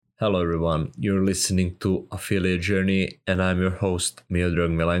Hello, everyone. You're listening to Affiliate Journey, and I'm your host, Miodrag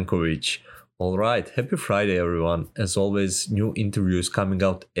Milankovic. All right, happy Friday, everyone. As always, new interviews coming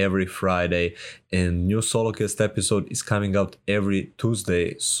out every Friday, and new solocast episode is coming out every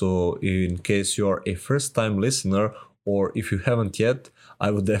Tuesday. So, in case you're a first time listener, or if you haven't yet, I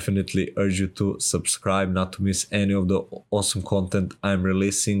would definitely urge you to subscribe not to miss any of the awesome content I'm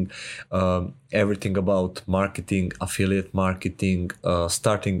releasing. Everything about marketing, affiliate marketing,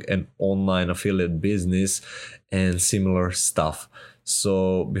 starting an online affiliate business, and similar stuff.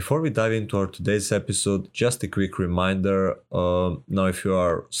 So, before we dive into our today's episode, just a quick reminder. Now, if you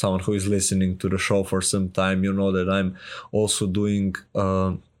are someone who is listening to the show for some time, you know that I'm also doing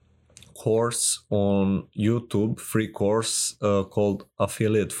course on YouTube, free course called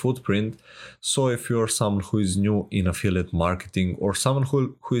Affiliate Footprint. So if you're someone who is new in affiliate marketing or someone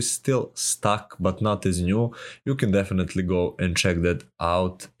who is still stuck but not as new, you can definitely go and check that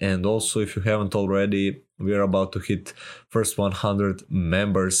out. And also, if you haven't already, we're about to hit first 100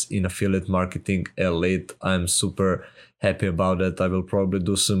 members in Affiliate Marketing Elite. I'm super happy about it. I will probably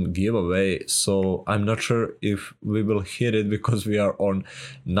do some giveaway. So I'm not sure if we will hit it because we are on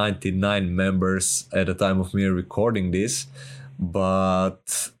 99 members at the time of me recording this,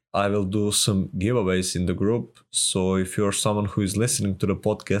 but I will do some giveaways in the group. So if you're someone who is listening to the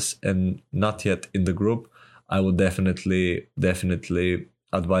podcast and not yet in the group, I would definitely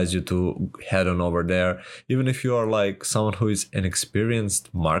advise you to head on over there. Even if you are like someone who is an experienced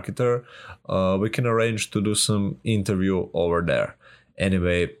marketer, we can arrange to do some interview over there.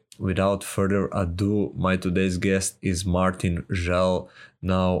 Anyway, without further ado, my today's guest is Martin Gel.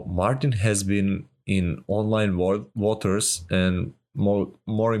 Now, Martin has been in online waters and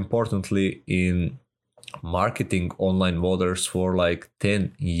more importantly in marketing online waters for like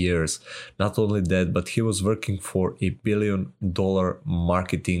 10 years. Not only that, but he was working for $1 billion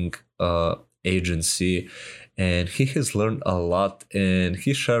marketing agency, and he has learned a lot and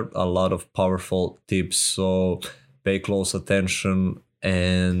he shared a lot of powerful tips. So pay close attention,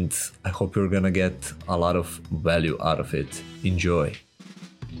 and I hope you're gonna get a lot of value out of it. Enjoy.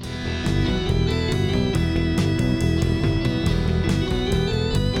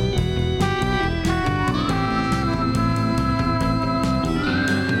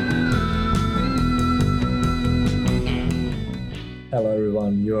 Hello,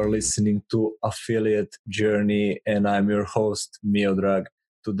 everyone. You're listening to Affiliate Journey, and I'm your host, Miodrag.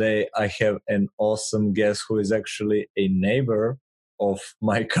 Today, I have an awesome guest who is actually a neighbor of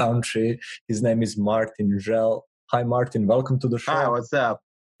my country. His name is Martin Gel. Hi, Martin. Welcome to the Hi, show. what's up?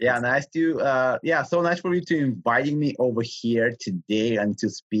 Yeah, so nice for you to inviting me over here today and to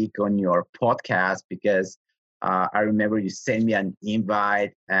speak on your podcast because I remember you sent me an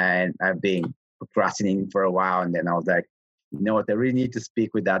invite and I've been procrastinating for a while. And then I was like, you know what, I really need to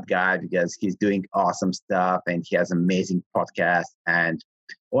speak with that guy because he's doing awesome stuff and he has amazing podcast. And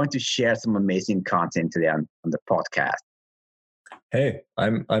I want to share some amazing content today on the podcast. Hey,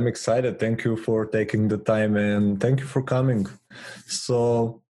 I'm excited. Thank you for taking the time and thank you for coming.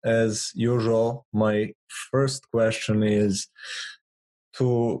 So, as usual, my first question is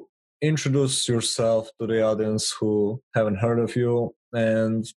to introduce yourself to the audience who haven't heard of you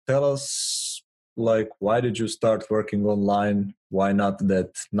and tell us like why did you start working online? Why not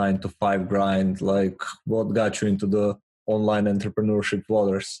that 9 to 5 grind? Like what got you into the online entrepreneurship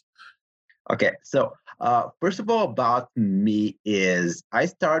waters? Okay, so first of all, about me is I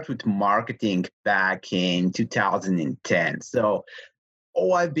started with marketing back in 2010. So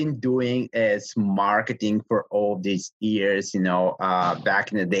all I've been doing is marketing for all these years.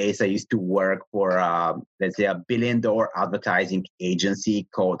 Back in the days, I used to work for, let's say, $1 billion advertising agency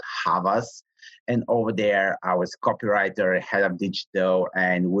called Havas. And over there, I was copywriter, head of digital,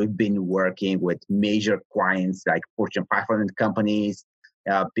 and we've been working with major clients like Fortune 500 companies,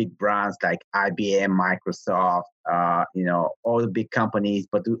 big brands like IBM, Microsoft, all the big companies.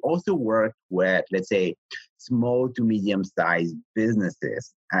 But we also work with, let's say, small to medium sized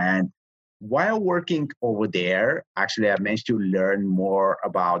businesses. And while working over there, actually, I managed to learn more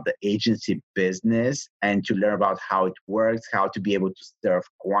about the agency business and to learn about how it works, how to be able to serve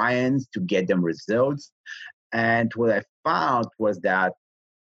clients, to get them results. And what I found was that,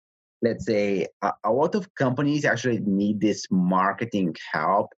 let's say, a lot of companies actually need this marketing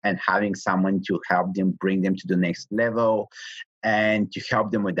help and having someone to help them bring them to the next level and to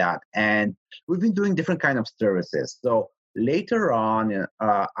help them with that. And we've been doing different kind of services. So later on,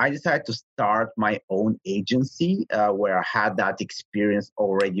 I decided to start my own agency where I had that experience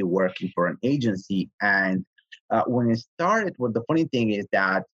already working for an agency. And when it started, well, the funny thing is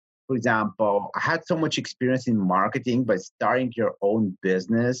that for example, I had so much experience in marketing, but starting your own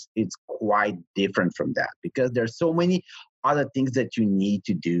business, it's quite different from that because there's so many other things that you need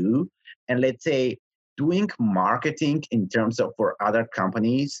to do. And let's say doing marketing in terms of for other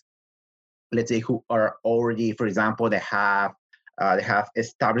companies, let's say who are already, for example, they have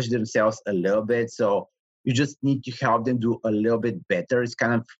established themselves a little bit. So you just need to help them do a little bit better. It's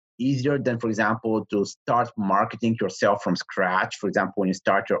kind of easier than, for example, to start marketing yourself from scratch. For example, when you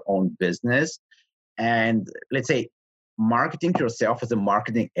start your own business, and let's say marketing yourself as a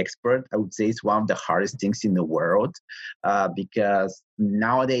marketing expert, I would say is one of the hardest things in the world because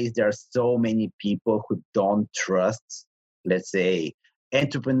nowadays there are so many people who don't trust, let's say,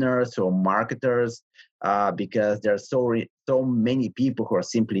 entrepreneurs or marketers because there are so many people who are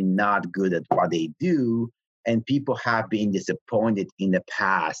simply not good at what they do, and people have been disappointed in the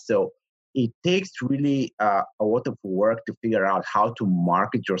past. So it takes really a lot of work to figure out how to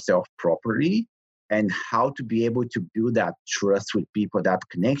market yourself properly and how to be able to build that trust with people, that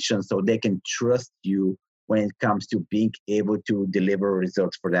connection, so they can trust you when it comes to being able to deliver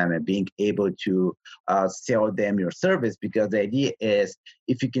results for them and being able to sell them your service. Because the idea is,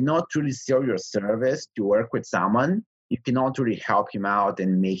 if you cannot really sell your service to work with someone, you cannot really help him out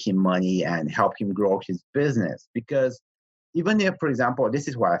and make him money and help him grow his business. Because even if, for example, this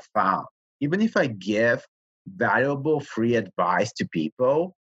is what I found, even if I give valuable free advice to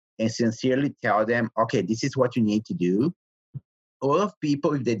people and sincerely tell them, okay, this is what you need to do, a lot of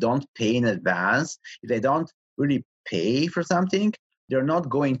people, if they don't pay in advance, if they don't really pay for something, they're not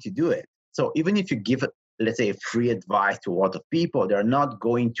going to do it. So even if you give, let's say, free advice to a lot of people, they're not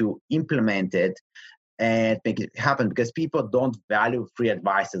going to implement it and make it happen because people don't value free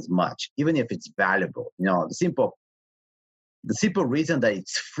advice as much, even if it's valuable. You know, the simple reason that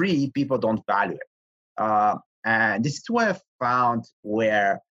it's free, people don't value it. And this is what I found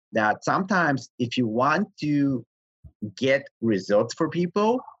where that sometimes if you want to get results for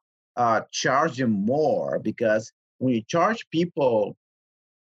people, charge them more, because when you charge people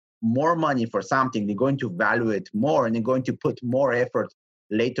more money for something, they're going to value it more and they're going to put more effort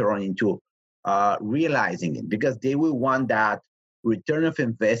later on into realizing it, because they will want that return of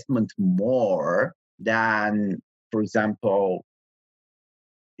investment more than, for example,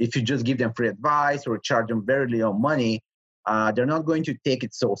 if you just give them free advice or charge them very little money, they're not going to take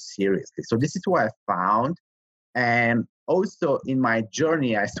it so seriously. So this is what I found. And also in my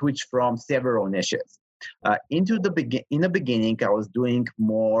journey, I switched from several niches. In the beginning, I was doing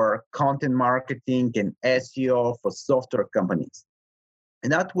more content marketing and SEO for software companies.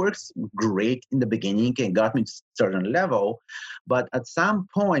 And that works great in the beginning and got me to a certain level. But at some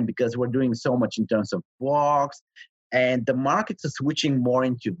point, because we're doing so much in terms of blogs, and the markets are switching more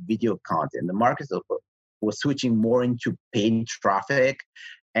into video content, the markets were switching more into paid traffic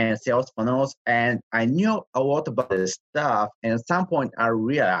and sales funnels. And I knew a lot about this stuff. And at some point, I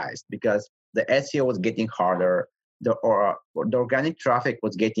realized, because the SEO was getting harder, the organic traffic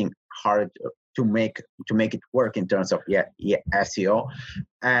was getting harder to make it work in terms of SEO.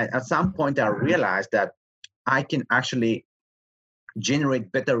 And at some point, I realized that I can actually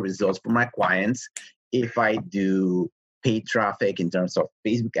generate better results for my clients if I do paid traffic in terms of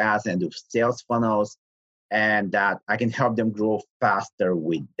Facebook ads and do sales funnels, and that I can help them grow faster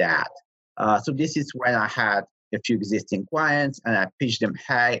with that. So this is when I had a few existing clients and I pitched them,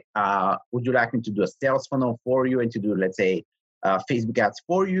 hey, would you like me to do a sales funnel for you and to do, let's say, Facebook ads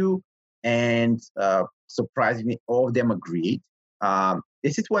for you? And surprisingly, all of them agreed.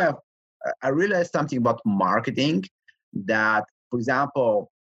 This is where I realized something about marketing, that, for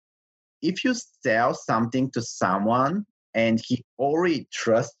example, if you sell something to someone and he already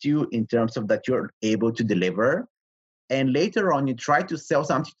trusts you in terms of that you're able to deliver, and later on you try to sell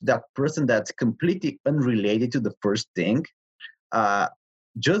something to that person that's completely unrelated to the first thing,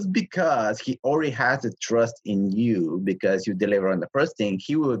 just because he already has a trust in you because you deliver on the first thing,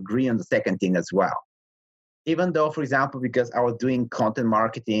 he will agree on the second thing as well. Even though, for example, because I was doing content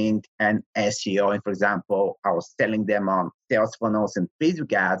marketing and SEO, and for example, I was selling them on sales funnels and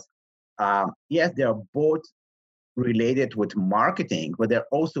Facebook ads, yes, they are both related with marketing, but they're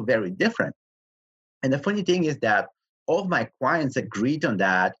also very different. And the funny thing is that all of my clients agreed on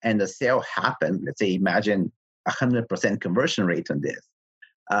that, and the sale happened. Let's say, imagine 100% conversion rate on this,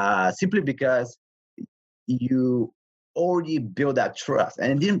 simply because you already build that trust.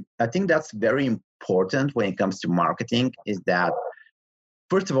 And I think that's very important when it comes to marketing, is that,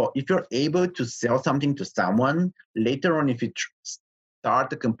 first of all, if you're able to sell something to someone, later on, if you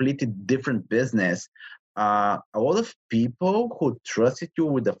start a completely different business, a lot of people who trusted you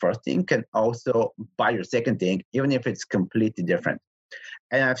with the first thing can also buy your second thing, even if it's completely different.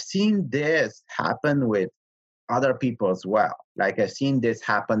 And I've seen this happen with other people as well. Like I've seen this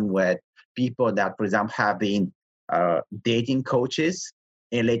happen with people that, for example, have been dating coaches,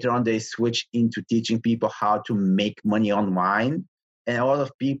 and later on they switch into teaching people how to make money online. And a lot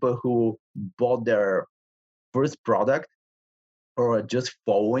of people who bought their first product or just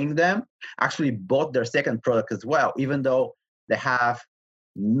following them actually bought their second product as well, even though they have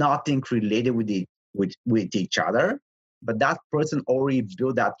nothing related with each other. But that person already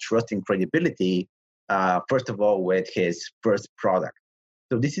built that trust and credibility, first of all, with his first product.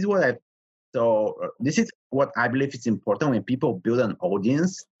 So this is what I this is what I believe is important when people build an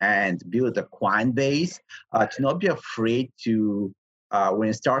audience and build a client base, to not be afraid to, when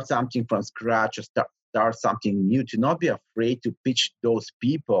you start something from scratch or start something new, to not be afraid to pitch those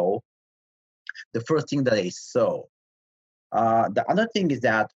people the first thing that they saw. The other thing is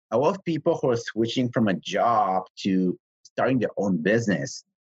that a lot of people who are switching from a job to starting their own business,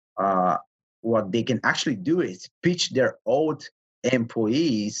 uh, what they can actually do is pitch their old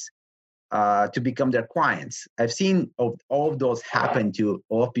employees to become their clients. I've seen all of those happen to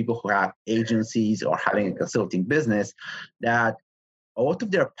all of people who have agencies or having a consulting business, that a lot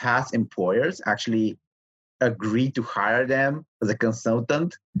of their past employers actually agree to hire them as a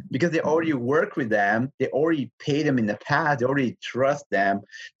consultant because they already work with them, they already pay them in the past, they already trust them.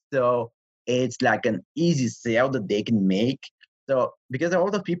 So it's like an easy sale that they can make. So because a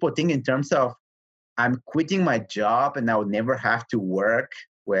lot of people think in terms of, I'm quitting my job and I will never have to work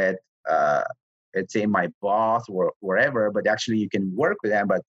with, uh, let's say, my boss or wherever, but actually you can work with them,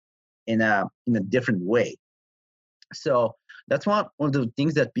 but in a different way. So that's one of the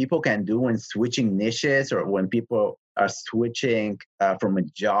things that people can do when switching niches, or when people are switching from a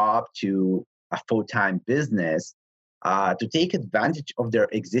job to a full-time business, to take advantage of their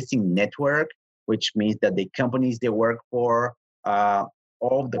existing network, which means that the companies they work for, uh,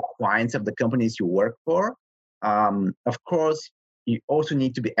 all of the clients of the companies you work for. Of course, you also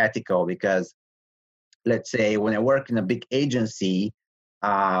need to be ethical because, let's say, when I work in a big agency,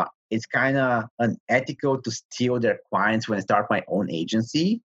 it's kind of unethical to steal their clients when I start my own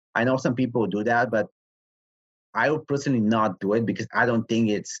agency. I know some people do that, but I would personally not do it because I don't think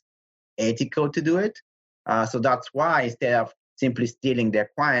it's ethical to do it. So that's why, instead of simply stealing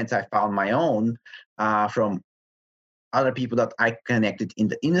their clients, I found my own from other people that I connected in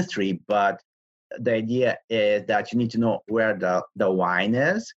the industry. But the idea is that you need to know where the line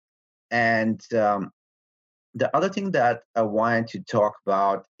is. And the other thing that I wanted to talk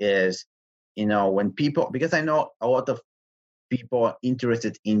about is, when people, because I know a lot of people are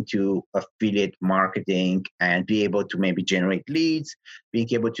interested into affiliate marketing and be able to maybe generate leads, being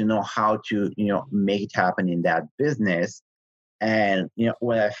able to know how to, make it happen in that business. And,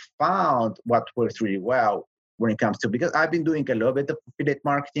 what I found what works really well when it comes to, because I've been doing a little bit of affiliate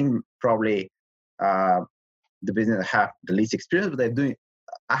marketing, probably uh, the business I have the least experience, but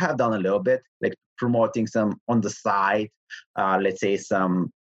I have done a little bit, like promoting some on the side, let's say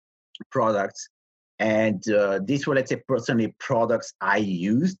some products. And these were, let's say, personally products I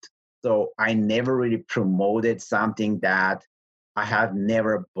used. So I never really promoted something that I have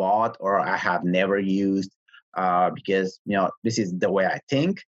never bought or I have never used, because, this is the way I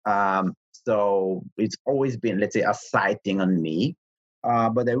think. So it's always been, let's say, a side thing on me.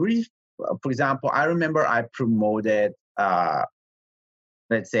 But I really, for example, I remember I promoted,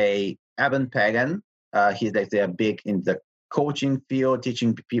 let's say, Evan Pagan. He's, like, a big in the coaching field,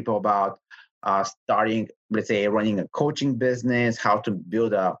 teaching people about starting, let's say, running a coaching business, how to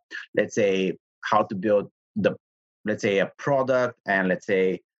build let's say, how to build the, let's say, a product, and let's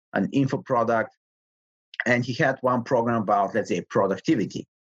say an info product. And he had one program about, let's say, productivity.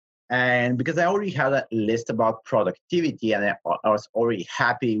 And because I already had a list about productivity, and I was already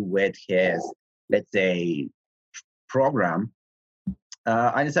happy with his, let's say, program,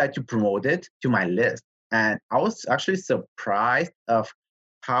 I decided to promote it to my list. And I was actually surprised of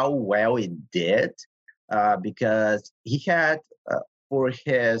how well it did, because he had, for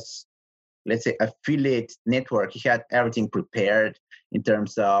his, let's say, affiliate network, he had everything prepared in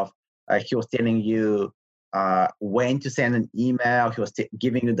terms of, he was telling you when to send an email. He was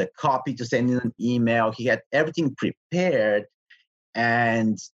giving you the copy to send in an email. He had everything prepared.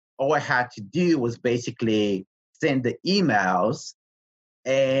 And all I had to do was basically send the emails,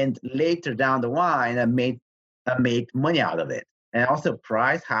 and later down the line, I made money out of it. And I was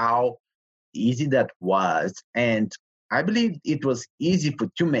surprised how easy that was. And I believe it was easy for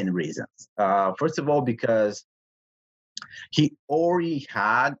too many reasons. First of all, because he already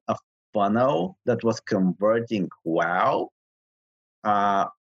had a funnel that was converting well. Uh,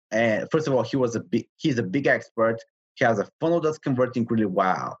 and first of all, he's a big expert he has a funnel that's converting really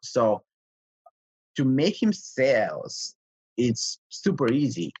well. So to make him sales, it's super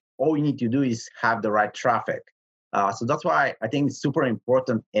easy. All you need to do is have the right traffic. So that's why I think it's super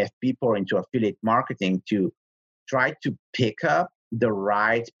important if people are into affiliate marketing to try to pick up the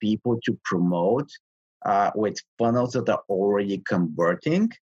right people to promote with funnels that are already converting,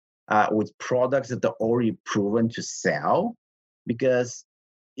 with products that are already proven to sell. Because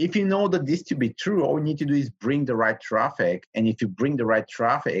if you know that this to be true, all you need to do is bring the right traffic. And if you bring the right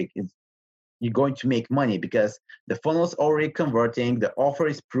traffic, you're going to make money because the funnel is already converting, the offer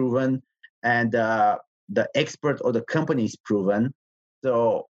is proven, and the expert or the company is proven.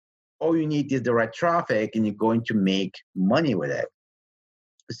 So all you need is the right traffic, and you're going to make money with it.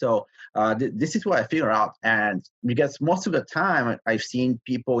 So this is what I figure out. And because most of the time I've seen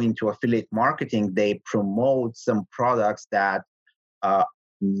people into affiliate marketing, they promote some products that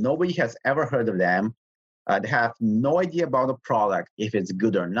nobody has ever heard of them. They have no idea about the product, if it's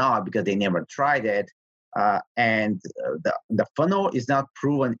good or not, because they never tried it. And the funnel is not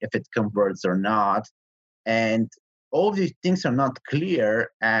proven if it converts or not. And all of these things are not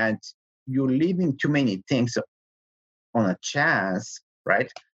clear, and you're leaving too many things on a chance,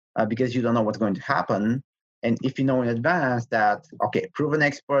 right? Because you don't know what's going to happen. And if you know in advance that, okay, proven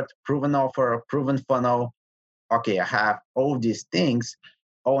expert, proven offer, proven funnel, okay, I have all these things,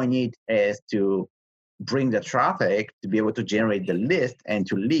 all I need is to bring the traffic to be able to generate the list and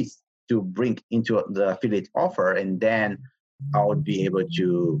to leads to bring into the affiliate offer, and then I would be able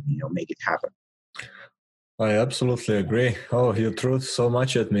to make it happen. I absolutely agree. Oh, you threw so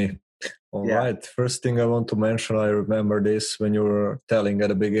much at me. All Yeah. right. First thing I want to mention, I remember this when you were telling at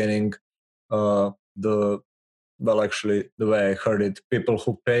the beginning, the actually the way I heard it, people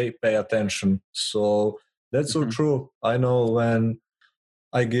who pay attention. So that's so true. I know when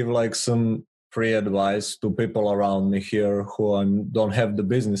I give like some free advice to people around me here who I don't have the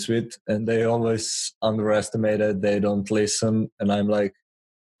business with, and they always underestimate it. They don't listen, and I'm like,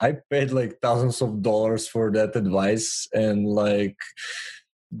 I paid like thousands of dollars for that advice, and like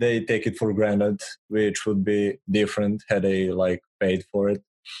they take it for granted, which would be different had they like paid for it.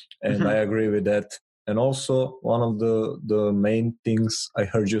 And I agree with that. And also one of the main things I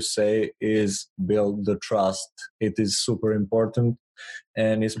heard you say is build the trust. It is super important.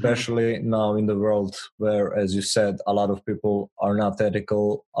 And especially now in the world where, as you said, a lot of people are not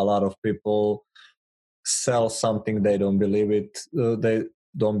ethical, a lot of people sell something they don't believe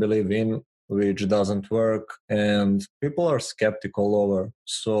in, which doesn't work, and people are skeptical over.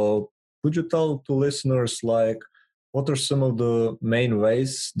 So could you tell to listeners like what are some of the main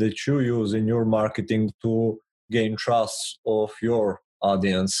ways that you use in your marketing to gain trust of your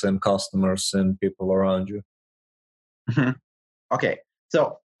audience and customers and people around you? Okay,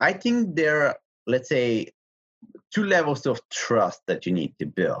 so I think there are, let's say, two levels of trust that you need to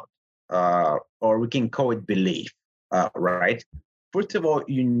build, or we can call it belief, right? First of all,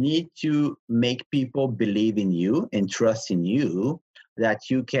 you need to make people believe in you and trust in you that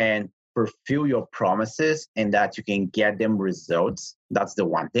you can fulfill your promises and that you can get them results. That's the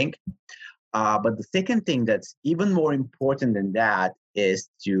one thing. But the second thing that's even more important than that is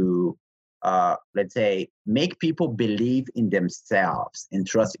to, let's say, make people believe in themselves and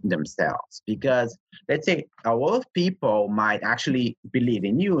trust in themselves. Because let's say a lot of people might actually believe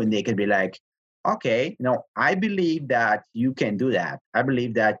in you, and they can be like, okay, I believe that you can do that. I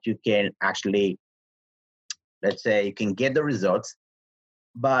believe that you can actually, let's say, you can get the results,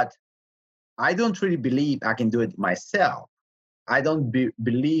 but I don't really believe I can do it myself. I don't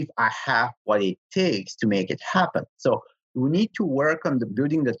believe I have what it takes to make it happen. So we need to work on the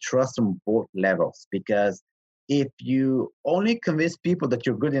building the trust on both levels, because if you only convince people that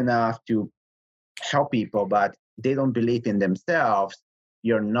you're good enough to help people, but they don't believe in themselves,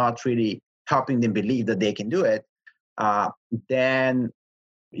 you're not really helping them believe that they can do it, then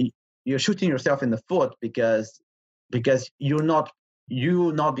you're shooting yourself in the foot, because you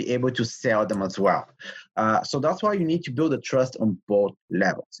will not be able to sell them as well. So that's why you need to build a trust on both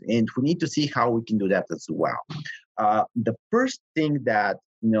levels, and we need to see how we can do that as well. The first thing that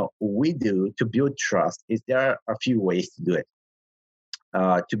we do to build trust is there are a few ways to do it.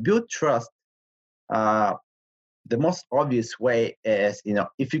 To build trust, the most obvious way is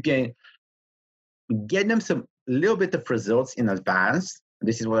if you can get them some little bit of results in advance.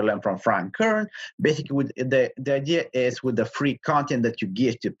 This is what I learned from Frank Kern. Basically, with the idea is with the free content that you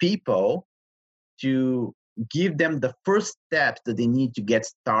give to people, to give them the first steps that they need to get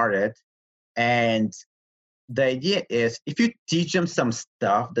started. And the idea is if you teach them some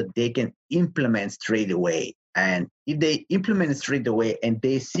stuff that they can implement straight away, and if they implement it straight away and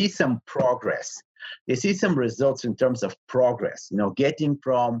they see some progress, they see some results in terms of progress, getting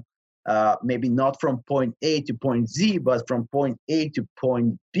from maybe not from point A to point Z, but from point A to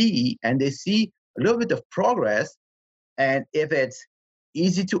point B, and they see a little bit of progress. And if it's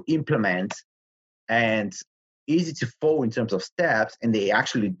easy to implement and easy to follow in terms of steps, and they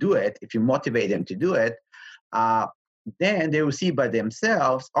actually do it, if you motivate them to do it, then they will see by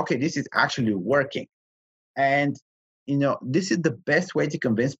themselves, okay, this is actually working. And this is the best way to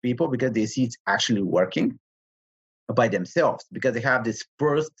convince people, because they see it's actually working by themselves, because they have this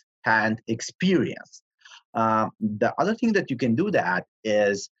first-hand experience. The other thing that you can do that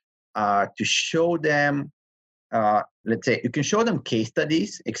is to show them, let's say, you can show them case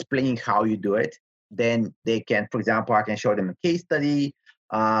studies explaining how you do it. Then they can, for example, I can show them a case study.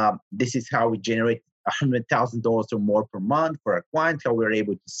 This is how we generate $100,000 or more per month for a client, how we're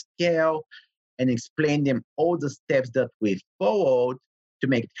able to scale, and explain them all the steps that we followed to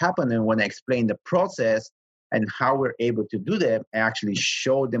make it happen. And when I explain the process and how we're able to do them, I actually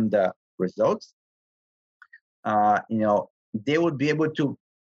show them the results. They would be able to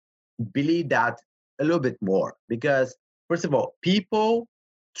believe that a little bit more, because first of all, people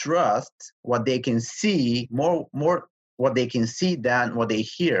trust what they can see more what they can see than what they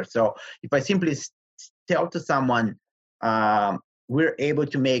hear. So if I simply tell to someone, we're able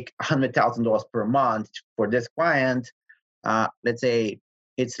to make $100,000 per month for this client, let's say,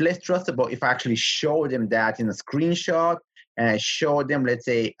 it's less trustable if I actually show them that in a screenshot, and I show them, let's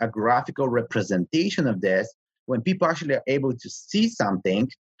say, a graphical representation of this. When people actually are able to see something,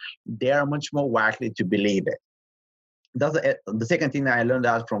 they are much more likely to believe it. That's the second thing that I learned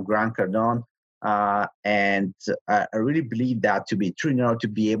out from Grant Cardone, and I really believe that to be true, to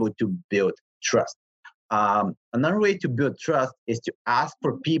be able to build trust. Another way to build trust is to ask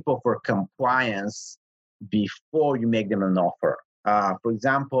for people for compliance before you make them an offer. For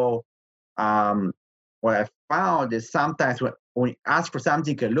example, what I found is sometimes when you ask for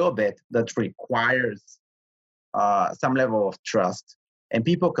something a little bit that requires some level of trust, and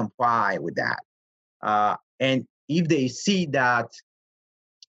people comply with that. And if they see that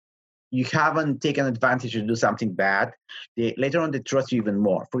you haven't taken advantage to do something bad, later on they trust you even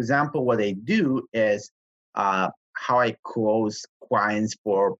more. For example, what I do is how I close clients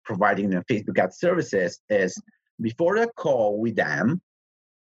for providing them Facebook ad services is, before the call with them,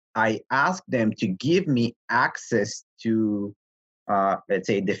 I ask them to give me access to, let's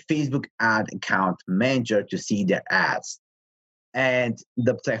say, the Facebook ad account manager to see their ads. And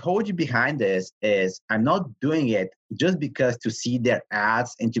the psychology behind this is, I'm not doing it just because to see their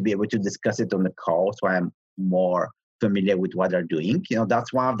ads and to be able to discuss it on the call, so I'm more familiar with what they're doing.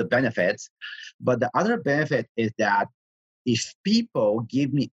 That's one of the benefits. But the other benefit is that if people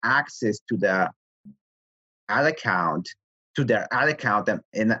give me access to the ad account,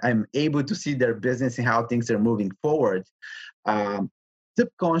 and I'm able to see their business and how things are moving forward,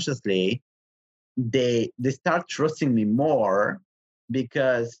 subconsciously, they start trusting me more,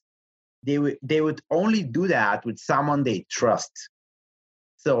 because they would only do that with someone they trust.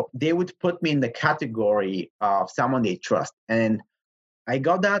 So they would put me in the category of someone they trust. And I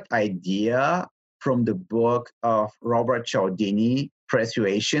got that idea from the book of Robert Cialdini,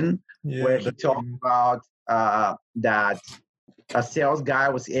 Persuasion, where he talked about that a sales guy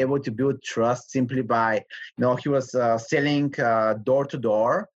was able to build trust simply by, he was selling door to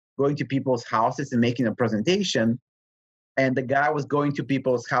door, going to people's houses and making a presentation. And the guy was going to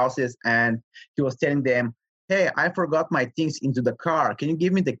people's houses and he was telling them, hey, I forgot my things into the car. Can you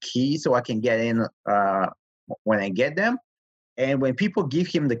give me the key so I can get in when I get them? And when people give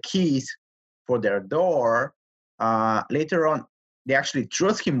him the keys for their door, later on, they actually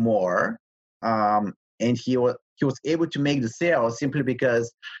trust him more. And he was able to make the sale simply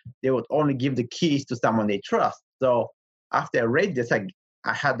because they would only give the keys to someone they trust. So after I read this,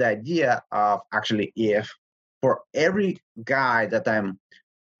 I had the idea of, actually, if for every guy that I'm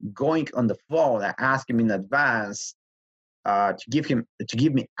going on the phone, I ask him in advance to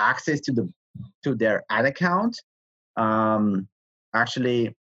give me access to their ad account,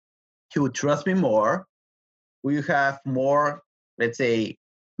 actually, he would trust me more. We have more, let's say,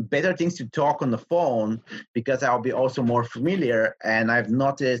 better things to talk on the phone, because I'll be also more familiar. And I've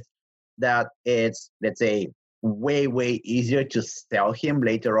noticed that it's, let's say, way easier to sell him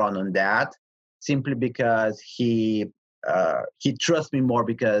later on that, simply because he trusts me more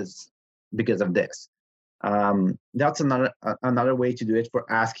because of this. That's another way to do it,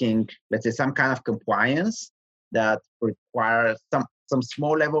 for asking, let's say, some kind of compliance that requires some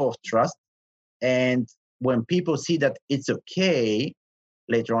small level of trust. And when people see that it's okay,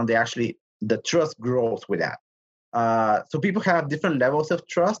 later on, the trust grows with that. So people have different levels of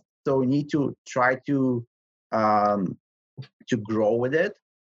trust. So we need to try um, to grow with it.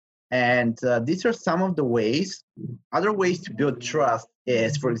 And these are some of the ways. Other ways to build trust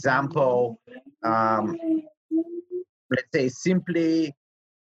is, for example, um, let's say simply,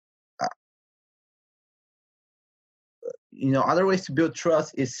 uh, other ways to build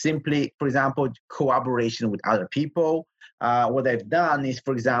trust is simply, for example, collaboration with other people. What I've done is,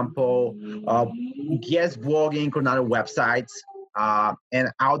 for example, guest blogging on other websites and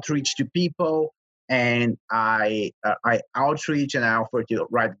outreach to people. And I outreach and I offer to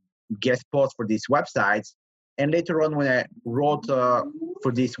write guest posts for these websites. And later on, when I wrote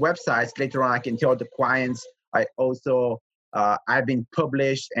for these websites, later on I can tell the clients I also I've been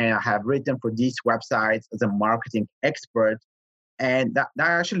published and I have written for these websites as a marketing expert. And that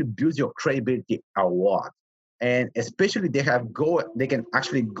actually builds your credibility a lot. And especially they can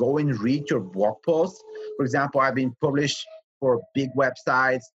actually go and read your blog posts. For example, I've been published for big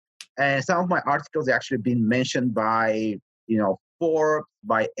websites, and some of my articles have actually been mentioned by Forbes,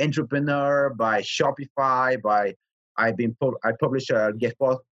 by Entrepreneur, by Shopify, by I published a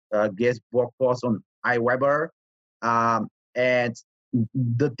guest blog post on iWeber. And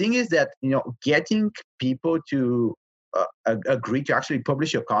the thing is that getting people to agree to actually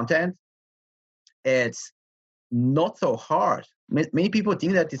publish your content, it's not so hard. Many people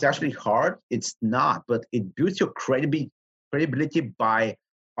think that it's actually hard. It's not, but it builds your credibility by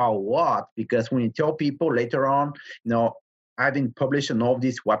a lot, because when you tell people later on, I've been published on all of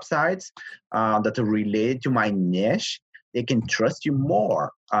these websites that are related to my niche, they can trust you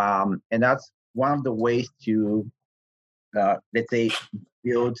more. And that's one of the ways to, let's say,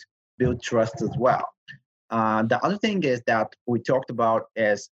 build trust as well. The other thing is that we talked about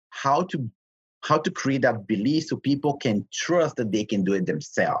is how to create that belief so people can trust that they can do it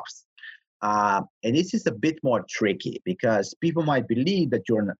themselves. And this is a bit more tricky because people might believe that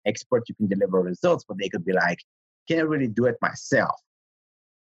you're an expert, you can deliver results, but they could be like, can I really do it myself?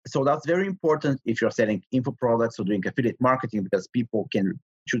 So that's very important if you're selling info products or doing affiliate marketing, because people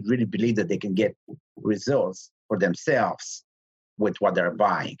should really believe that they can get results for themselves with what they're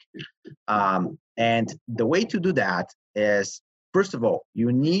buying. And the way to do that is, first of all,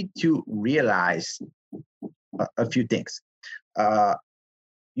 you need to realize a few things.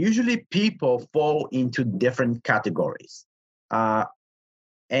 Usually people fall into different categories.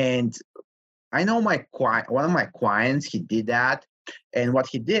 And I know one of my clients, he did that. And what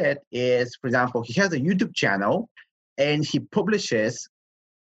he did is, for example, he has a YouTube channel and he publishes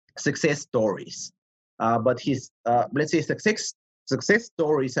success stories. But his, let's say, success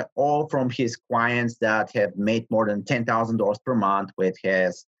stories are all from his clients that have made more than $10,000 per month with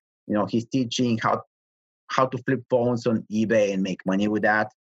his, he's teaching how to flip phones on eBay and make money with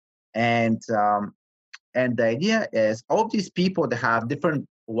that. And the idea is all of these people that have different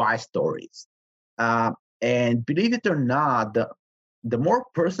life stories. And believe it or not, the more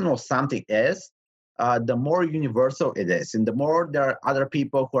personal something is, the more universal it is, and the more there are other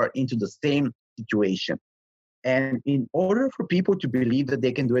people who are into the same situation. And in order for people to believe that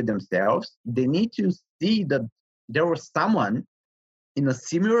they can do it themselves, they need to see that there was someone in a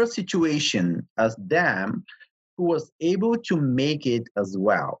similar situation as them who was able to make it as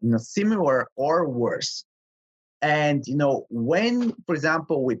well, in a similar or worse. And when, for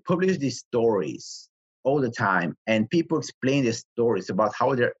example, we publish these stories all the time, and people explain these stories about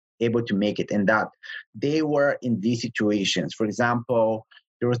how they're able to make it, and that they were in these situations. For example,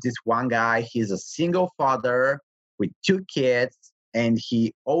 there was this one guy, he's a single father with 2 kids, and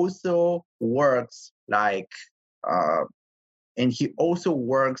he also works like,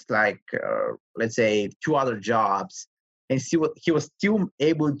 let's say, 2 other jobs, and he was still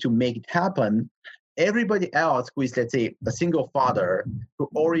able to make it happen. Everybody else who is, let's say, a single father who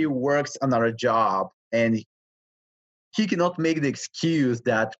already works another job, and he cannot make the excuse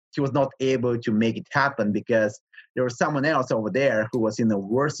that he was not able to make it happen because there was someone else over there who was in a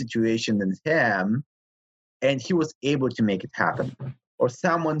worse situation than him, and he was able to make it happen. Or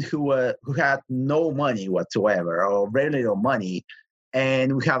someone who had no money whatsoever, or very little money,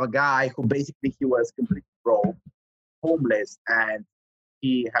 and we have a guy who basically he was completely broke, homeless, and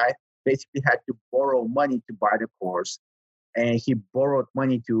he basically had to borrow money to buy the course, and he borrowed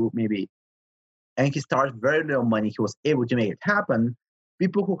money and he started very little money. He was able to make it happen.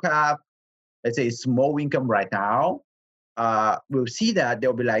 People who have, let's say, small income right now, will see that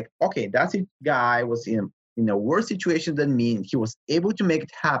they'll be like, okay, that's it. Guy was in a worse situation than me, and he was able to make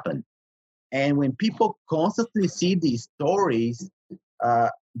it happen. And when people constantly see these stories,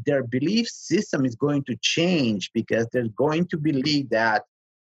 their belief system is going to change, because they're going to believe that,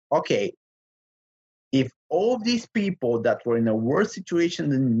 okay, if all of these people that were in a worse situation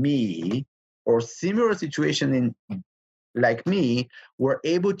than me or similar situation in like me were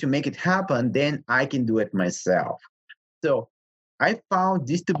able to make it happen, then I can do it myself. So I found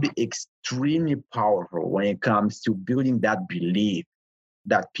this to be extremely powerful when it comes to building that belief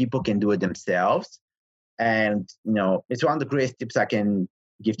that people can do it themselves. And it's one of the greatest tips I can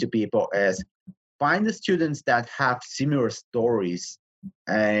give to people is find the students that have similar stories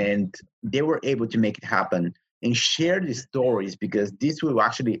and they were able to make it happen, and share these stories, because this will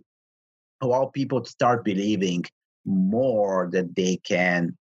actually allow people to start believing more that they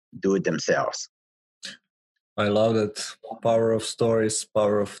can do it themselves. I love that. Power of stories,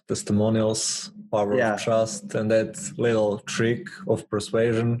 power of testimonials, power of Yeah. trust, and that little trick of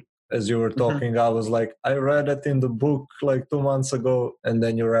persuasion. As you were Mm-hmm. talking, I was like, I read it in the book like 2 months ago, and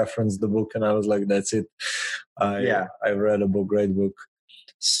then you referenced the book, and I was like, that's it. I read a book, great book.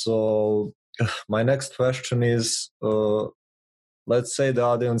 So my next question is, let's say the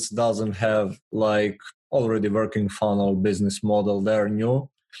audience doesn't have like already working funnel business model, they're new,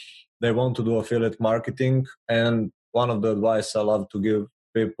 they want to do affiliate marketing, and one of the advice I love to give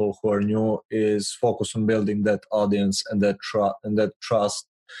people who are new is focus on building that audience and that trust.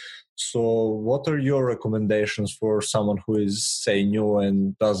 So what are your recommendations for someone who is, say, new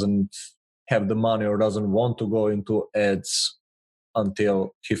and doesn't have the money or doesn't want to go into ads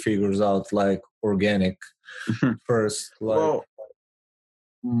until he figures out like organic first? Well,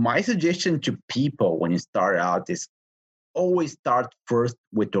 my suggestion to people when you start out is always start first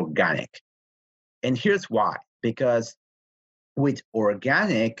with organic. And here's why. Because with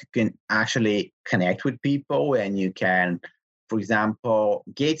organic, you can actually connect with people, and you can, for example,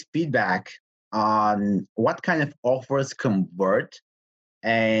 get feedback on what kind of offers convert,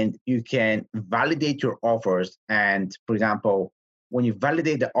 and you can validate your offers. And for example, when you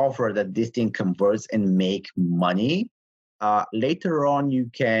validate the offer that this thing converts and make money, later on you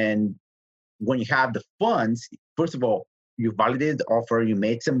can, when you have the funds, first of all, you validated the offer, you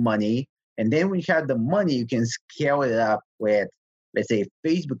made some money, and then when you have the money, you can scale it up with, let's say,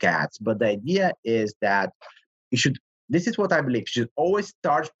 Facebook ads. But the idea is that you should, this is what I believe, you should always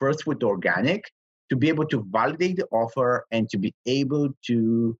start first with organic to be able to validate the offer and to be able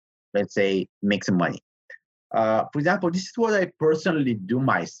to, let's say, make some money. For example, this is what I personally do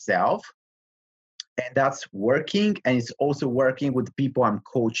myself, and that's working, and it's also working with people I'm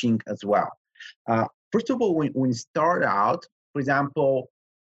coaching as well. First of all, when you start out, for example,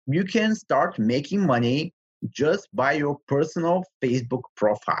 you can start making money just by your personal Facebook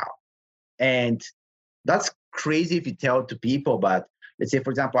profile. And that's crazy if you tell it to people, but let's say, for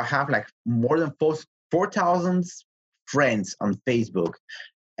example, I have like more than 4,000 friends on Facebook.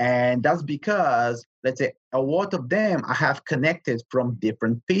 And that's because, let's say, a lot of them I have connected from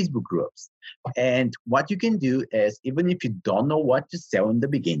different Facebook groups. And what you can do is, even if you don't know what to sell in the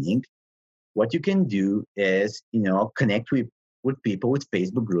beginning, what you can do is, connect with people with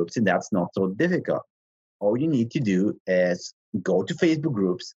Facebook groups, and that's not so difficult. All you need to do is go to Facebook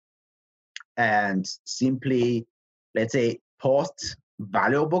groups and simply, let's say, post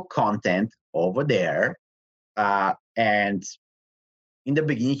valuable content over there. And in the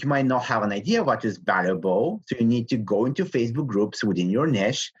beginning, you might not have an idea what is valuable. So you need to go into Facebook groups within your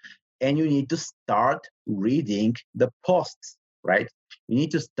niche, and you need to start reading the posts, right? You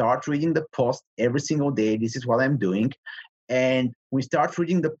need to start reading the post every single day. This is what I'm doing. And we start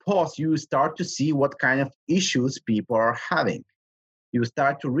reading the post, you start to see what kind of issues people are having. You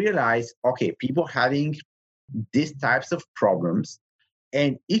start to realize, okay, people having these types of problems.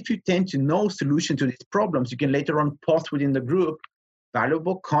 And if you tend to know solution to these problems, you can later on post within the group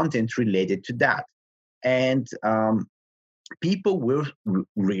valuable content related to that. And people will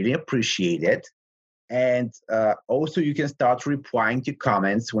really appreciate it. And also, you can start replying to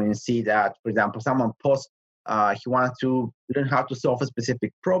comments when you see that, for example, someone posts he wants to learn how to solve a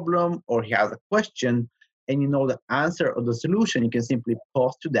specific problem, or he has a question, and you know the answer or the solution. You can simply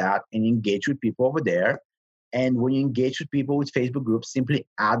post to that and engage with people over there. And when you engage with people with Facebook groups, simply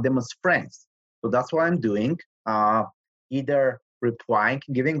add them as friends. So that's what I'm doing. Either replying,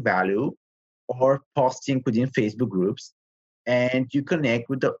 giving value, or posting within Facebook groups, and you connect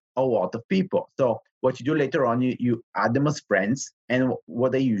with a lot of people. So what you do later on, you add them as friends. And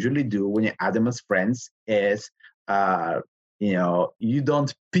what I usually do when you add them as friends is, you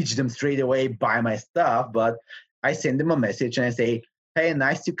don't pitch them straight away, buy my stuff, but I send them a message and I say, hey,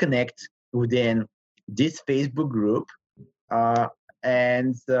 nice to connect within this Facebook group. Uh,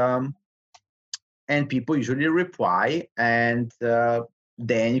 and and people usually reply, and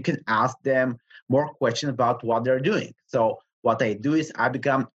then you can ask them more questions about what they're doing. So what I do is I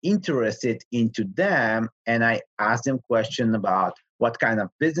become interested into them, and I ask them questions about what kind of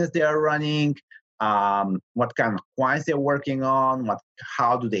business they are running, what kind of clients they're working on,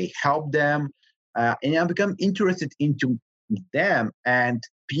 how do they help them, and I become interested into them. And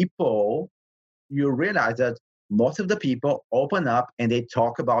people, you realize that most of the people open up and they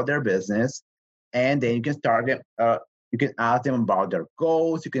talk about their business, and then you can start them. You can ask them about their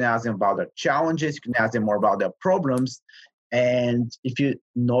goals. You can ask them about their challenges. You can ask them more about their problems. And if you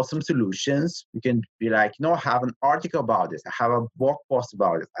know some solutions, you can be like, I have an article about this. I have a blog post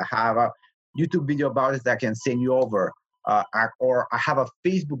about this. I have a YouTube video about this that I can send you over. Or I have a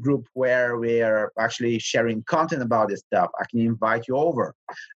Facebook group where we're actually sharing content about this stuff. I can invite you over.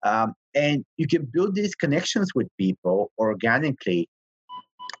 And you can build these connections with people organically,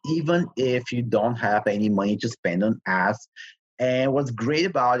 even if you don't have any money to spend on ads. And what's great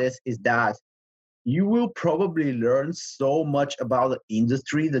about this is that you will probably learn so much about the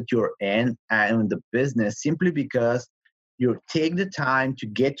industry that you're in and the business simply because you take the time to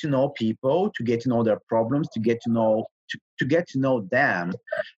get to know people, to get to know their problems, to get to know them.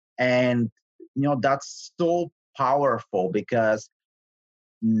 And that's so powerful because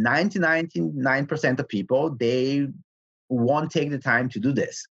 99% of people, they won't take the time to do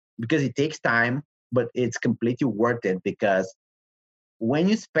this because it takes time, but it's completely worth it because when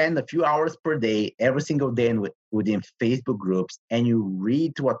you spend a few hours per day, every single day within Facebook groups, and you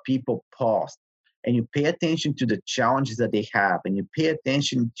read what people post, and you pay attention to the challenges that they have, and you pay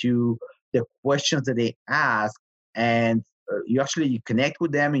attention to the questions that they ask, and you connect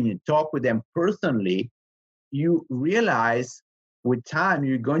with them and you talk with them personally, you realize with time,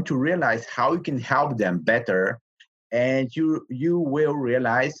 you're going to realize how you can help them better. And you will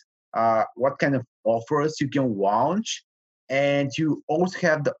realize what kind of offers you can launch, and you also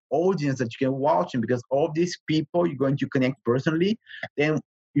have the audience that you can watch. And because all these people you're going to connect personally, then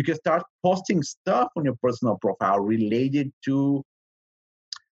you can start posting stuff on your personal profile related to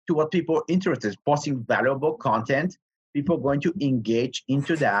what people are interested in, posting valuable content. People are going to engage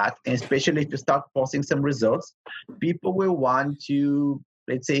into that. And especially if you start posting some results, people will want to,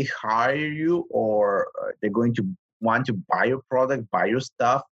 let's say, hire you, or they're going to want to buy your product, buy your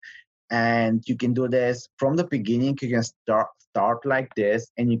stuff. And you can do this from the beginning. You can start like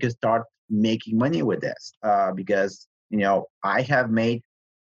this, and you can start making money with this because I have made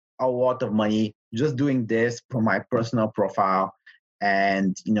a lot of money just doing this from my personal profile,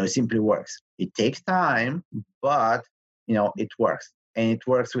 and it simply works. It takes time, but it works, and it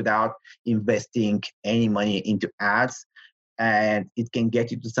works without investing any money into ads, and it can get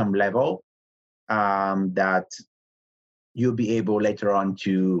you to some level that you'll be able later on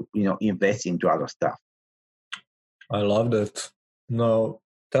to invest into other stuff. I love that. Now,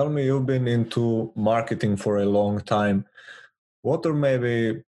 tell me, you've been into marketing for a long time. What are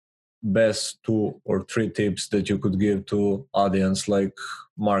maybe best 2 or 3 tips that you could give to audience, like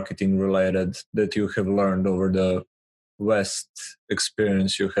marketing related, that you have learned over the vast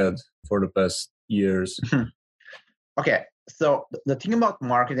experience you had for the past years? Okay, so the thing about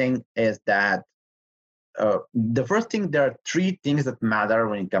marketing is that the first thing, there are 3 things that matter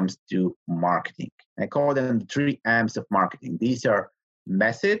when it comes to marketing. I call them the 3 M's of marketing. These are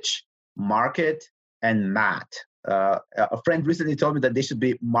message, market, and math. A friend recently told me that they should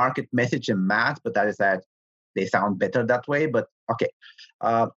be market, message, and math, but that is that they sound better that way. But okay,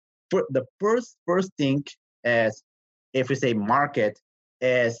 for the first thing is, if we say market,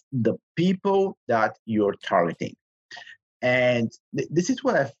 is the people that you're targeting. And this is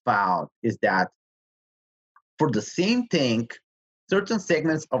what I found is that for the same thing, certain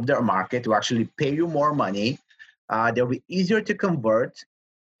segments of their market will actually pay you more money. They'll be easier to convert,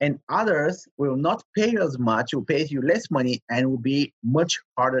 and others will not pay you as much, will pay you less money, and will be much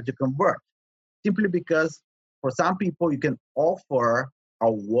harder to convert. Simply because for some people, you can offer a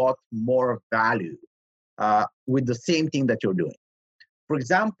lot more value with the same thing that you're doing. For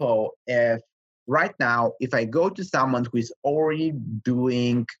example, right now, if I go to someone who is already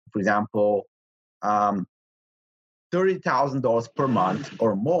doing, for example, $30,000 per month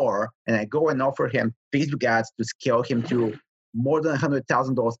or more, and I go and offer him Facebook ads to scale him to more than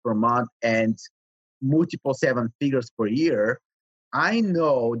 $100,000 per month and multiple 7 figures per year, I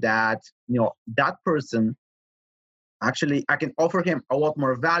know that that person, actually I can offer him a lot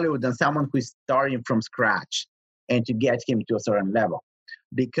more value than someone who is starting from scratch and to get him to a certain level.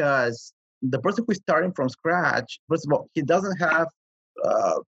 Because the person who is starting from scratch, first of all, he doesn't have,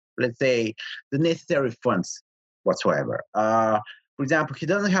 let's say, the necessary funds whatsoever. For example, he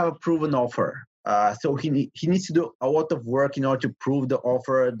doesn't have a proven offer. So he needs to do a lot of work in order to prove the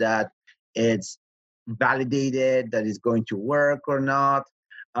offer that it's validated that it's going to work or not.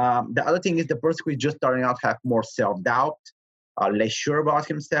 The other thing is the person who is just starting out have more self-doubt, less sure about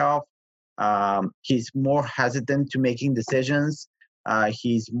himself. He's more hesitant to making decisions.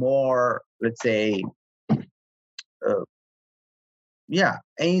 He's more, let's say, uh, yeah,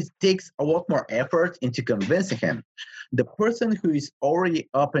 and it takes a lot more effort into convincing him. The person who is already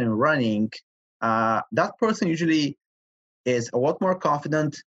up and running, that person usually is a lot more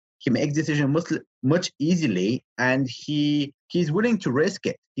confident. He makes decisions much easily, and he's willing to risk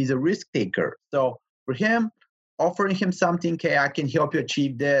it. He's a risk taker. So for him, offering him something, okay, I can help you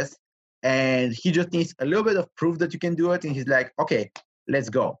achieve this, and he just needs a little bit of proof that you can do it, and he's like, okay, let's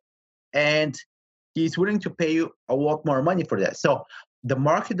go. And he's willing to pay you a lot more money for that. So the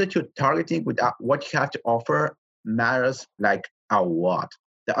market that you're targeting with what you have to offer matters like a lot.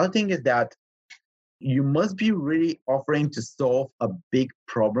 The other thing is that you must be really offering to solve a big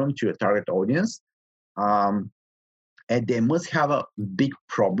problem to your target audience. And they must have a big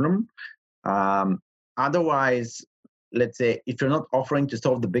problem. Otherwise, let's say if you're not offering to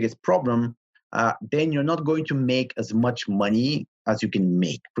solve the biggest problem, then you're not going to make as much money as you can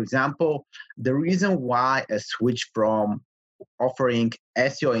make. For example, the reason why I switched from offering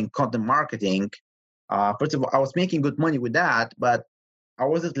SEO and content marketing, first of all, I was making good money with that, but I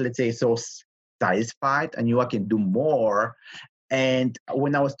wasn't, let's say, so satisfied. I knew I can do more. And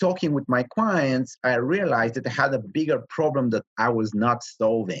when I was talking with my clients, I realized that I had a bigger problem that I was not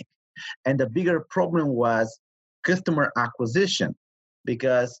solving. And the bigger problem was customer acquisition,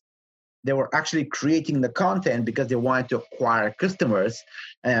 because they were actually creating the content because they wanted to acquire customers.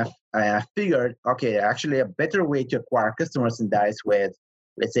 And I figured, okay, actually a better way to acquire customers than that is with,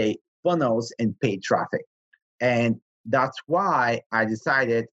 let's say, funnels and paid traffic. And that's why I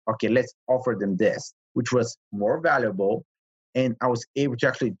decided, okay, let's offer them this, which was more valuable. And I was able to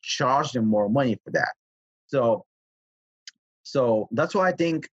actually charge them more money for that. So that's why I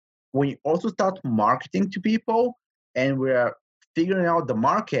think when you also start marketing to people and we're figuring out the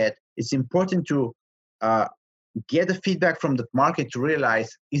market, it's important to get the feedback from the market to realize,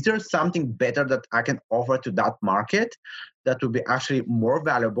 is there something better that I can offer to that market that will be actually more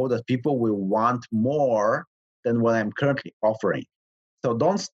valuable, that people will want more than what I'm currently offering? So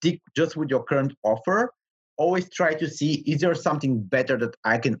don't stick just with your current offer. Always try to see, is there something better that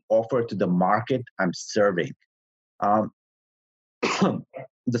I can offer to the market I'm serving? Um,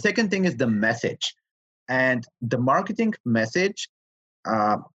 the second thing is the message. And the marketing message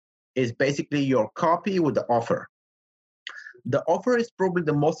uh, is basically your copy with the offer. The offer is probably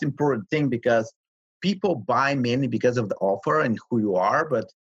the most important thing because people buy mainly because of the offer and who you are.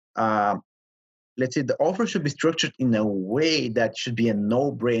 But uh, let's say the offer should be structured in a way that should be a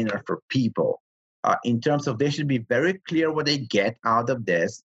no-brainer for people. In terms of they should be very clear what they get out of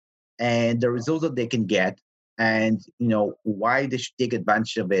this and the results that they can get, and why they should take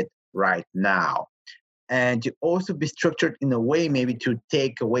advantage of it right now. And to also be structured in a way maybe to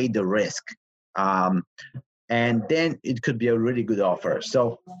take away the risk. And then it could be a really good offer.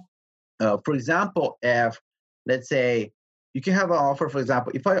 So, for example, if let's say you can have an offer, for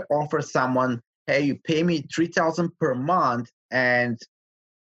example, if I offer someone, hey, you pay me $3,000 per month, and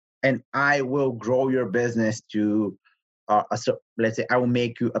I will grow your business to, so let's say I will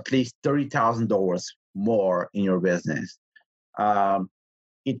make you at least $30,000 more in your business.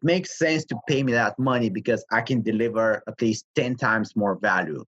 It makes sense to pay me that money because I can deliver at least 10 times more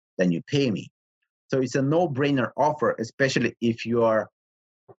value than you pay me. So it's a no-brainer offer, especially if you are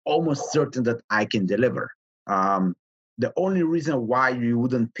almost certain that I can deliver. The only reason why you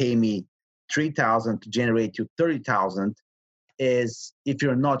wouldn't pay me 3,000 to generate you 30,000 is if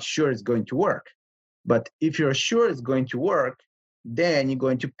you're not sure it's going to work. But if you're sure it's going to work, then you're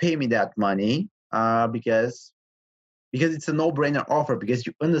going to pay me that money because it's a no-brainer offer, because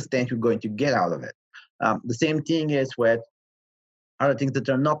you understand you're going to get out of it. The same thing is with other things that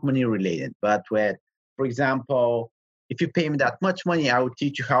are not money related, but with, for example, if you pay me that much money, I will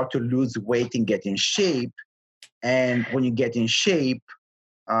teach you how to lose weight and get in shape. And when you get in shape,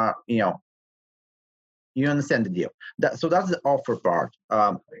 you understand the deal. So that's the offer part.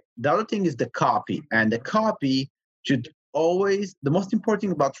 The other thing is the copy. And the copy should always, the most important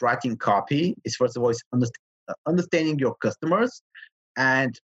thing about writing copy is, first of all, is understanding your customers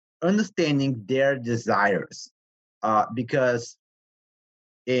and understanding their desires. Because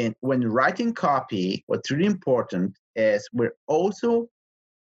when writing copy, what's really important is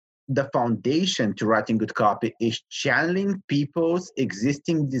the foundation to writing good copy is channeling people's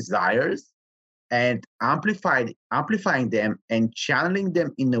existing desires and amplifying them and channeling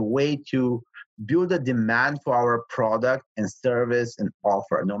them in a way to build a demand for our product and service and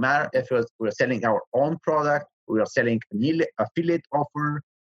offer. No matter if we're selling our own product, we are selling an affiliate offer,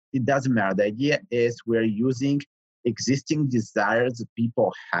 it doesn't matter. The idea is we're using existing desires that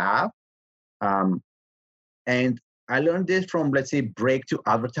people have. And I learned this from, let's say, Breakthrough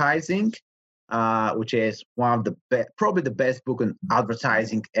Advertising, which is one of the probably the best book on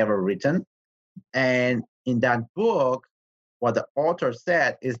advertising ever written. And in that book, what the author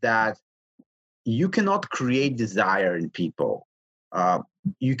said is that you cannot create desire in people.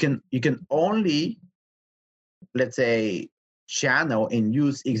 You can only, let's say, channel and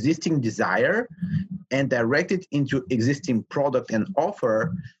use existing desire and direct it into existing product and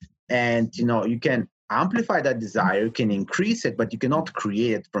offer. And you can amplify that desire, you can increase it, but you cannot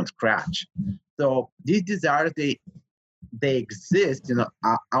create it from scratch. So these desires, they exist,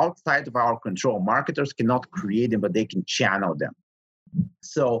 outside of our control. Marketers cannot create them, but they can channel them.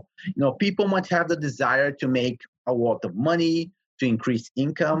 So, people might have the desire to make a lot of money, to increase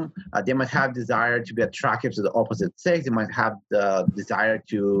income. They might have desire to be attractive to the opposite sex. They might have the desire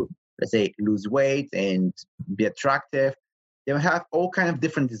to, let's say, lose weight and be attractive. They might have all kinds of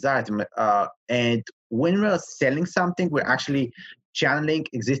different desires. And when we're selling something, we're actually channeling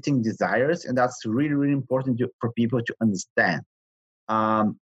existing desires. And that's really, really important for people to understand.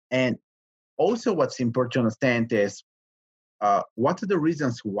 And also what's important to understand is what are the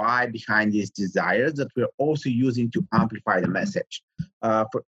reasons why behind these desires that we're also using to amplify the message.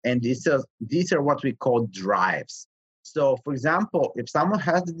 And these are what we call drives. So, for example, if someone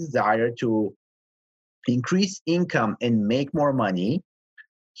has the desire to increase income and make more money,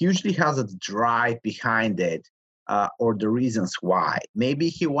 he usually has a drive behind it, or the reasons why. Maybe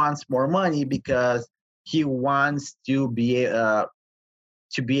he wants more money because he wants to be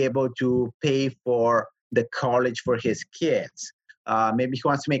able to pay for the college for his kids. Maybe he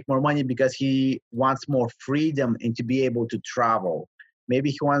wants to make more money because he wants more freedom and to be able to travel. Maybe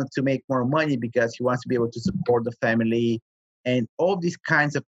he wants to make more money because he wants to be able to support the family and all these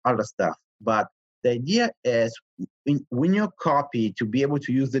kinds of other stuff. But the idea is when you copy, to be able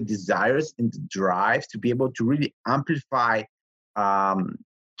to use the desires and the drives to be able to really amplify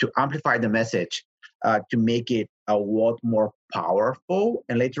the message, to make it a lot more powerful.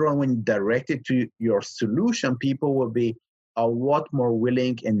 And later on, when you direct it to your solution, people will be a lot more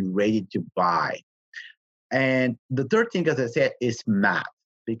willing and ready to buy. And the third thing, as I said, is math.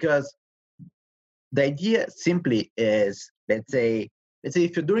 Because the idea simply is, let's say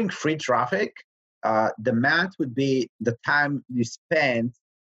if you're doing free traffic, the math would be the time you spend,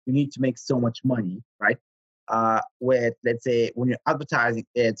 you need to make so much money, right? With, let's say, when you're advertising,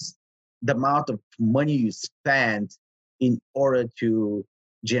 it's the amount of money you spend in order to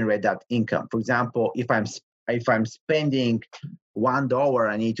generate that income. For example, if I'm spending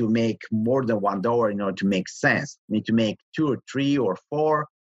 $1, I need to make more than $1 in order to make sense. I need to make 2 or 3 or 4,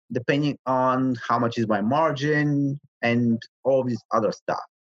 depending on how much is my margin and all this other stuff.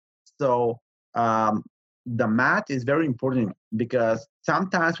 So the math is very important, because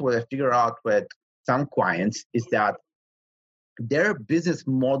sometimes what I figure out with some clients is that their business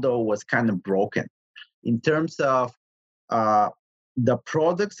model was kind of broken in terms of the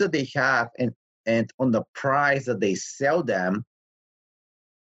products that they have and on the price that they sell them.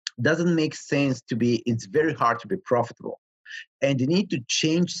 Doesn't make sense it's very hard to be profitable. And they need to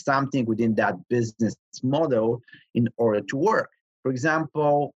change something within that business model in order to work. For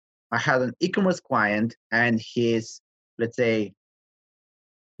example, I had an e-commerce client, and his, let's say,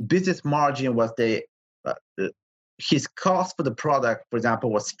 business margin was his cost for the product, for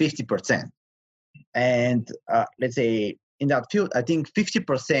example, was 50%. And let's say in that field, I think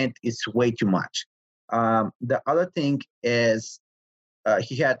 50% is way too much. The other thing is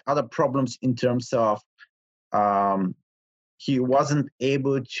he had other problems in terms of he wasn't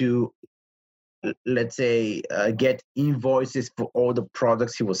able to, let's say, get invoices for all the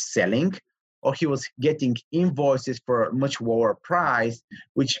products he was selling, or he was getting invoices for a much lower price,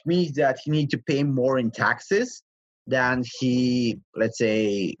 which means that he needs to pay more in taxes than he, let's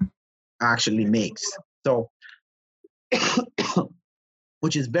say, actually makes. So,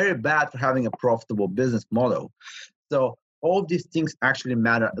 which is very bad for having a profitable business model. So all these things actually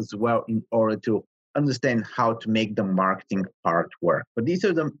matter as well in order to understand how to make the marketing part work. But these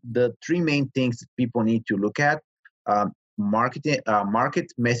are the 3 main things that people need to look at: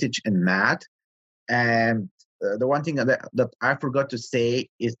 market, message, and math. And the one thing that I forgot to say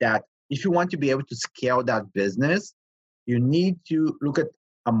is that if you want to be able to scale that business, you need to look at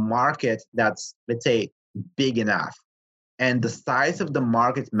a market that's, let's say, big enough. And the size of the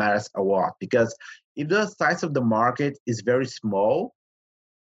market matters a lot, because if the size of the market is very small,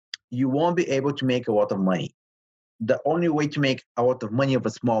 you won't be able to make a lot of money. The only way to make a lot of money of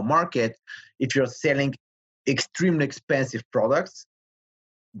a small market, if you're selling extremely expensive products,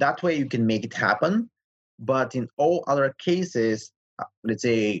 that way you can make it happen. But in all other cases, let's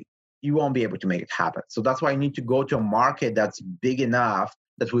say you won't be able to make it happen. So that's why you need to go to a market that's big enough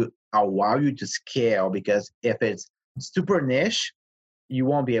that will allow you to scale, because if it's super niche, you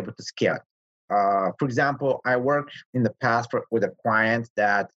won't be able to scale it. For example, I worked in the past with a client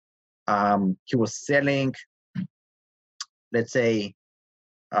that he was selling, let's say,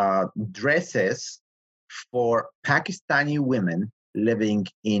 dresses for Pakistani women living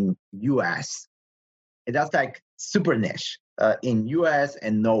in US. And that's like super niche in US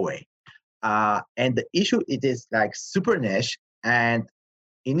and Norway. And the issue, it is like super niche. And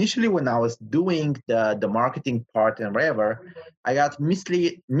initially when I was doing the marketing part and whatever, I got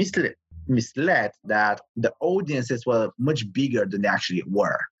misled that the audiences were much bigger than they actually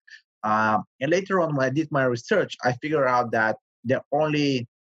were. And later on, when I did my research, I figured out that there are only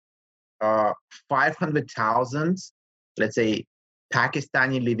 500,000, let's say,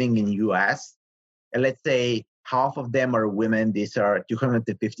 Pakistani living in US. And let's say half of them are women. These are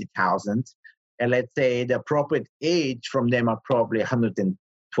 250,000. And let's say the appropriate age from them are probably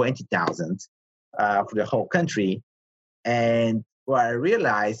 120,000 for the whole country. And what I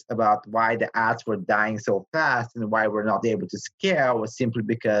realized about why the ads were dying so fast and why we're not able to scale was simply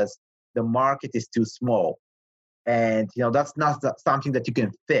because the market is too small. And that's not something that you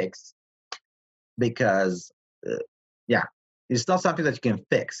can fix, because it's not something that you can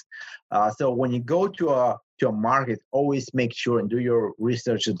fix. So when you go to a market, always make sure and do your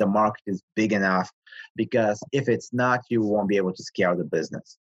research that the market is big enough, because if it's not, you won't be able to scale the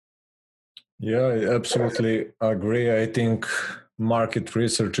business. Yeah, I absolutely agree. I think market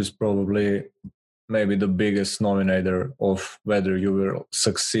research is probably maybe the biggest nominator of whether you will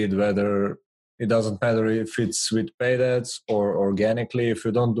succeed, whether it doesn't matter if it's with paid ads or organically. If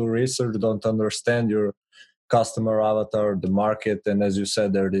you don't do research, don't understand your customer avatar, the market, and as you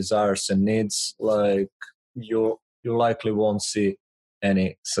said, their desires and needs, like you likely won't see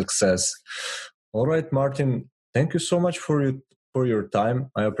any success. All right, Martin, thank you so much for your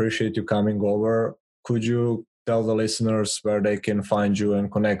time. I appreciate you coming over. Could you tell the listeners where they can find you and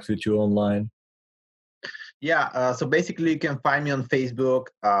connect with you online? Yeah, so basically you can find me on Facebook,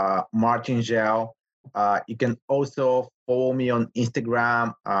 Martin Gel. You can also follow me on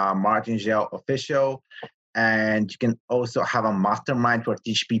Instagram, Martin Gel Official. And you can also have a mastermind to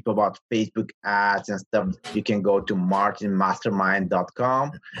teach people about Facebook ads and stuff. You can go to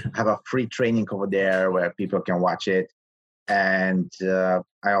martinmastermind.com. I have a free training over there where people can watch it. And I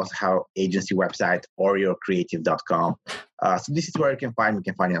also have an agency website, oriocreative.com. So this is where you can find me. You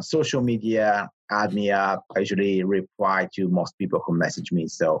can find me on social media, add me up. I usually reply to most people who message me.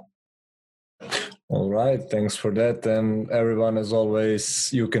 So. All right, thanks for that. And everyone, as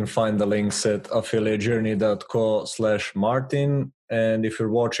always, you can find the links at affiliatejourney.co/Martin. And if you're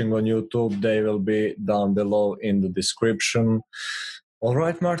watching on YouTube, they will be down below in the description. All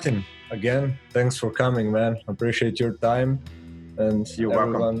right, Martin, again, thanks for coming, man. Appreciate your time. And you're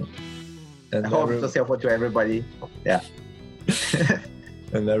welcome. And I hope to say helpful to everybody. Yeah.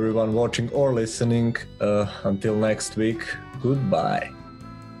 And everyone watching or listening, until next week, goodbye.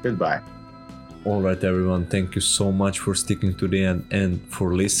 Goodbye. All right, everyone, thank you so much for sticking to the end and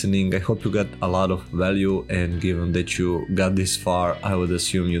for listening. I hope you got a lot of value, and given that you got this far, I would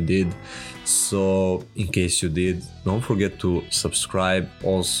assume you did. So in case you did, don't forget to subscribe.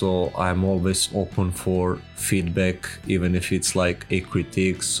 Also, I'm always open for feedback, even if it's like a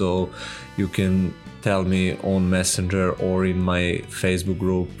critique, so you can tell me on Messenger or in my Facebook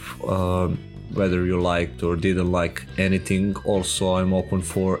group whether you liked or didn't like anything. Also, I'm open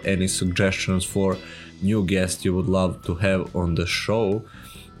for any suggestions for new guests you would love to have on the show.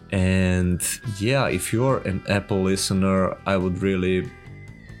 And yeah, if you're an Apple listener, I would really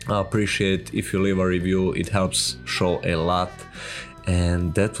appreciate if you leave a review. It helps show a lot.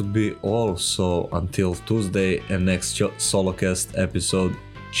 And that would be all. So until Tuesday and next SoloCast episode,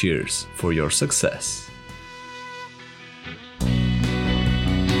 cheers for your success.